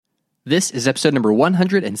This is episode number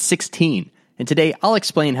 116, and today I'll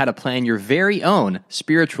explain how to plan your very own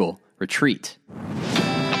spiritual retreat.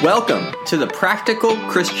 Welcome to the Practical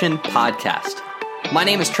Christian Podcast. My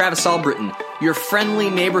name is Travis Albritton, your friendly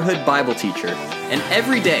neighborhood Bible teacher, and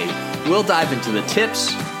every day we'll dive into the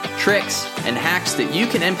tips, tricks, and hacks that you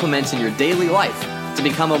can implement in your daily life to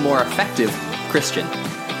become a more effective Christian.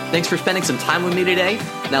 Thanks for spending some time with me today.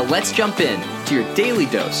 Now let's jump in to your daily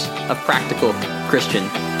dose of practical Christian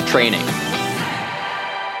training.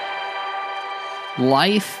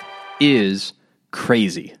 Life is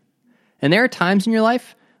crazy. And there are times in your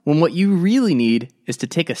life when what you really need is to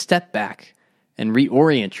take a step back and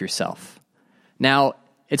reorient yourself. Now,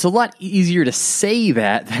 it's a lot easier to say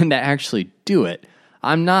that than to actually do it.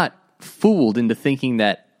 I'm not fooled into thinking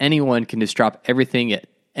that anyone can just drop everything at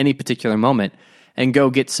any particular moment and go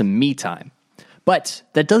get some me time. But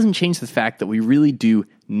that doesn't change the fact that we really do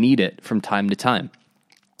need it from time to time.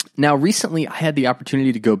 Now, recently I had the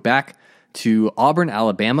opportunity to go back to Auburn,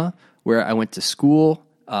 Alabama, where I went to school,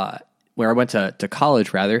 where I went to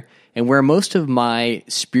college, rather, and where most of my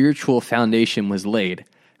spiritual foundation was laid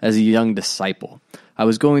as a young disciple. I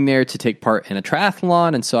was going there to take part in a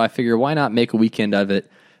triathlon, and so I figured why not make a weekend of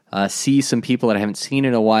it, see some people that I haven't seen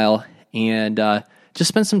in a while, and just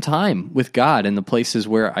spend some time with God in the places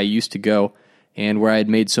where I used to go and where I had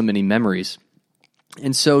made so many memories.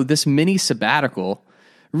 And so this mini sabbatical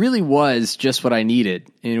really was just what I needed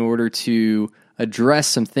in order to address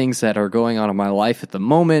some things that are going on in my life at the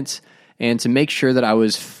moment and to make sure that I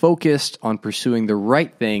was focused on pursuing the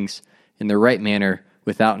right things in the right manner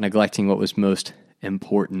without neglecting what was most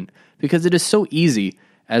important. Because it is so easy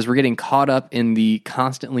as we're getting caught up in the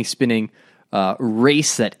constantly spinning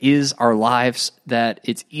race that is our lives, that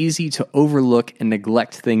it's easy to overlook and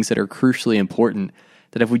neglect things that are crucially important,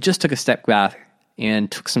 that if we just took a step back and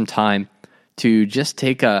took some time to just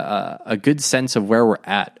take a good sense of where we're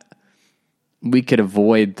at, we could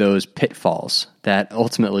avoid those pitfalls that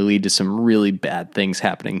ultimately lead to some really bad things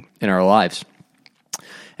happening in our lives.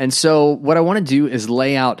 And so what I want to do is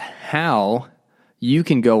lay out how you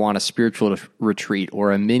can go on a spiritual retreat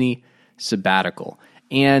or a mini sabbatical.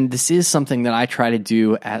 And this is something that I try to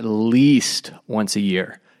do at least once a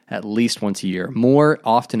year, more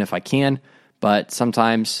often if I can, but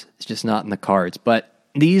sometimes it's just not in the cards. But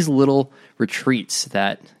these little retreats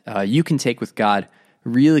that you can take with God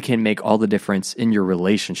really can make all the difference in your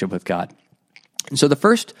relationship with God. And so the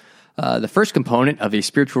first component of a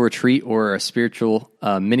spiritual retreat or a spiritual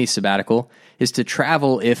mini sabbatical is to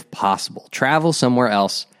travel if possible. Travel somewhere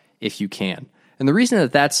else if you can. And the reason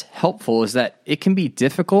that that's helpful is that it can be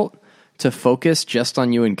difficult to focus just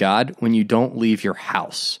on you and God when you don't leave your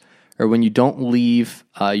house or when you don't leave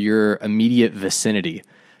your immediate vicinity.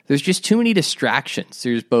 There's just too many distractions.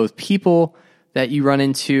 There's both people that you run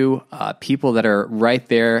into, people that are right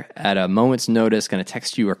there at a moment's notice, going to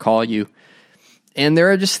text you or call you. And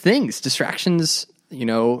there are just things, distractions,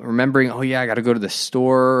 remembering, oh yeah, I got to go to the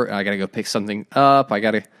store, I got to go pick something up, I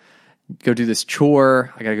got to go do this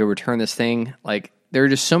chore, I got to go return this thing. Like, there are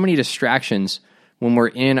just so many distractions when we're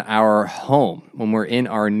in our home, when we're in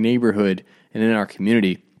our neighborhood and in our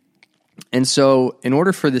community. And so in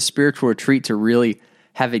order for the spiritual retreat to really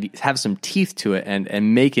have some teeth to it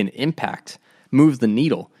and make an impact, move the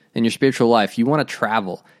needle in your spiritual life, you want to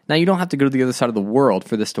travel. Now, you don't have to go to the other side of the world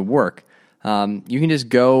for this to work. You can just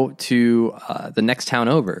go to the next town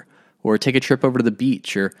over, or take a trip over to the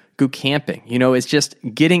beach, or go camping. It's just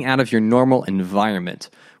getting out of your normal environment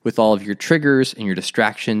with all of your triggers and your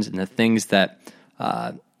distractions and the things that,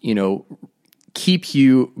 keep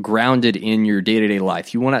you grounded in your day-to-day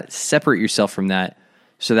life. You want to separate yourself from that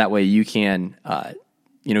so that way you can,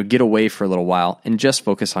 get away for a little while and just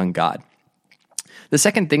focus on God. The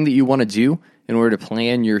second thing that you want to do in order to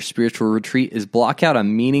plan your spiritual retreat is block out a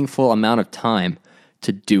meaningful amount of time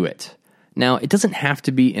to do it. Now, it doesn't have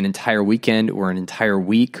to be an entire weekend or an entire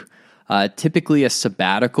week. Typically, a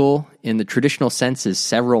sabbatical in the traditional sense is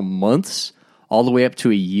several months, all the way up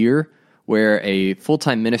to a year, where a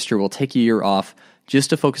full-time minister will take a year off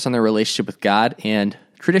just to focus on their relationship with God, and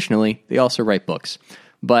traditionally, they also write books.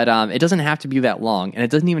 But it doesn't have to be that long, and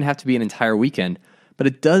it doesn't even have to be an entire weekend, but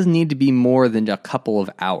it does need to be more than a couple of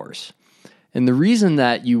hours. And the reason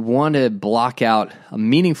that you want to block out a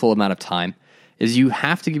meaningful amount of time is you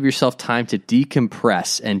have to give yourself time to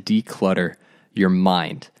decompress and declutter your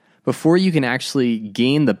mind. Before you can actually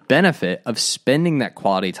gain the benefit of spending that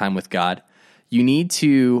quality time with God, you need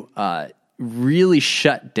to really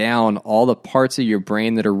shut down all the parts of your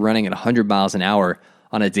brain that are running at 100 miles an hour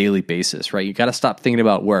on a daily basis, right? You got to stop thinking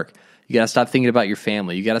about work. You got to stop thinking about your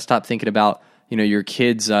family. You got to stop thinking about your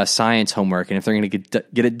kids' science homework and if they're going to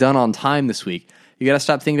get it done on time this week. You got to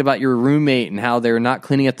stop thinking about your roommate and how they're not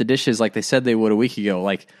cleaning up the dishes like they said they would a week ago.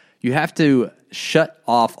 Like, you have to shut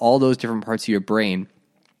off all those different parts of your brain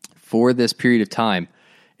for this period of time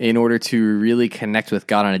in order to really connect with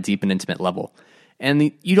God on a deep and intimate level.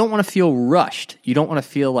 And you don't want to feel rushed. You don't want to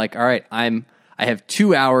feel like, all right, I have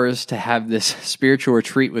 2 hours to have this spiritual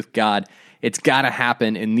retreat with God. It's got to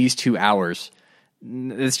happen in these 2 hours.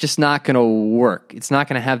 It's just not going to work. It's not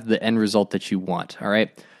going to have the end result that you want, all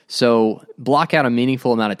right? So block out a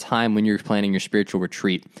meaningful amount of time when you're planning your spiritual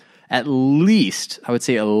retreat. I would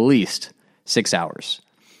say at least 6 hours.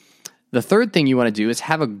 The third thing you want to do is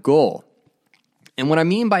have a goal. And what I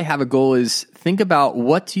mean by have a goal is think about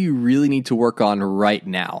what do you really need to work on right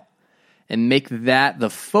now and make that the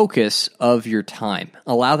focus of your time.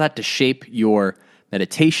 Allow that to shape your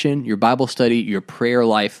meditation, your Bible study, your prayer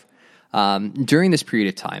life during this period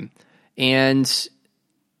of time. And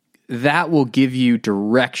that will give you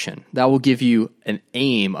direction. That will give you an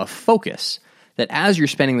aim, a focus, that as you're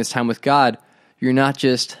spending this time with God, you're not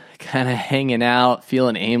just kind of hanging out,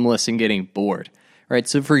 feeling aimless and getting bored. Right?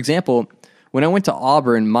 So for example, when I went to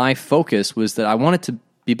Auburn, my focus was that I wanted to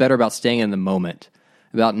be better about staying in the moment,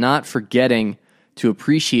 about not forgetting to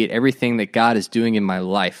appreciate everything that God is doing in my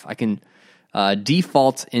life. I can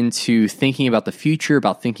default into thinking about the future,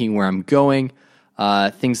 about thinking where I'm going,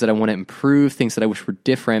 things that I want to improve, things that I wish were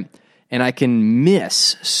different, and I can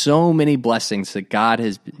miss so many blessings that God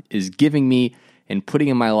is giving me and putting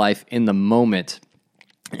in my life in the moment.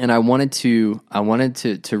 And I wanted to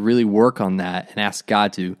really work on that and ask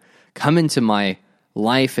God to come into my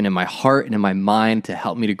life and in my heart and in my mind to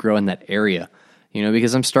help me to grow in that area.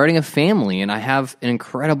 Because I'm starting a family and I have an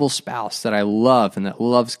incredible spouse that I love and that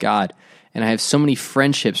loves God, and I have so many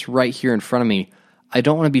friendships right here in front of me. I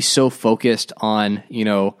don't want to be so focused on,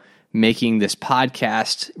 making this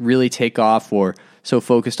podcast really take off, or so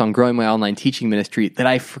focused on growing my online teaching ministry that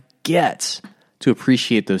I forget to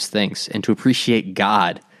appreciate those things and to appreciate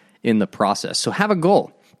God in the process. So have a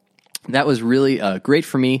goal. That was really great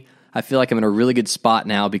for me. I feel like I'm in a really good spot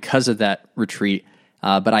now because of that retreat.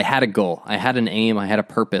 But I had a goal. I had an aim. I had a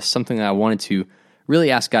purpose, something that I wanted to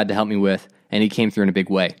really ask God to help me with, and He came through in a big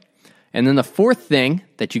way. And then the fourth thing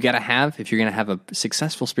that you got to have if you're going to have a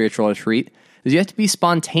successful spiritual retreat is you have to be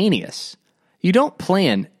spontaneous. You don't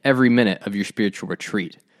plan every minute of your spiritual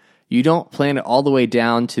retreat. You don't plan it all the way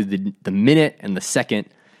down to the minute and the second.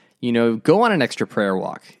 Go on an extra prayer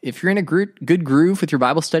walk. If you're in a good groove with your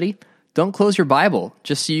Bible study, don't close your Bible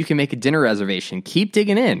just so you can make a dinner reservation. Keep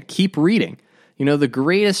digging in. Keep reading. The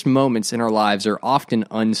greatest moments in our lives are often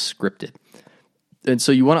unscripted. And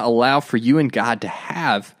so you want to allow for you and God to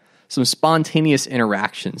have some spontaneous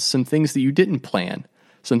interactions, some things that you didn't plan,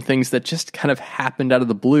 some things that just kind of happened out of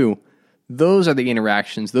the blue. Those are the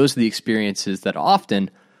interactions, those are the experiences that often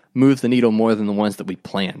move the needle more than the ones that we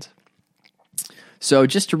planned. So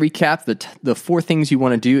just to recap, the four things you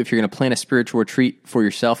want to do if you're going to plan a spiritual retreat for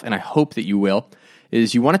yourself, and I hope that you will,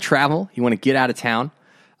 is you want to travel, you want to get out of town.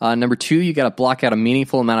 Number two, you got to block out a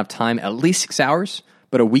meaningful amount of time, at least 6 hours,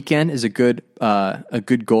 but a weekend is a good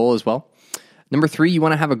goal as well. Number three, you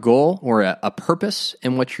want to have a goal or a purpose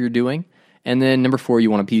in what you're doing. And then number four, you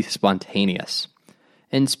want to be spontaneous.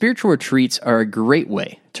 And spiritual retreats are a great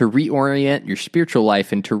way to reorient your spiritual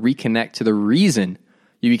life and to reconnect to the reason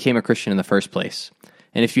you became a Christian in the first place.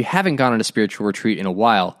 And if you haven't gone on a spiritual retreat in a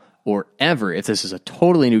while, or ever, if this is a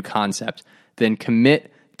totally new concept, then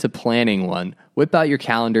commit to planning one. Whip out your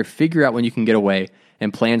calendar, figure out when you can get away,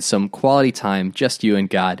 and plan some quality time, just you and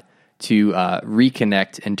God, to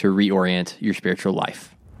reconnect and to reorient your spiritual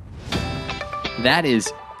life. That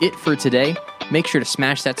is it for today. Make sure to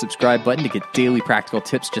smash that subscribe button to get daily practical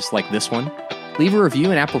tips just like this one. Leave a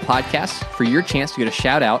review in Apple Podcasts for your chance to get a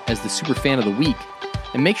shout out as the super fan of the week.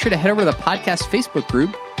 And make sure to head over to the podcast Facebook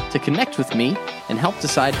group to connect with me and help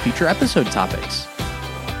decide future episode topics.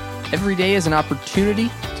 Every day is an opportunity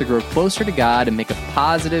to grow closer to God and make a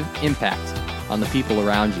positive impact on the people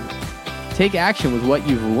around you. Take action with what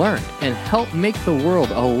you've learned and help make the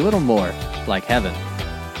world a little more like heaven.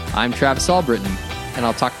 I'm Travis Albritton, and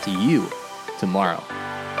I'll talk to you tomorrow.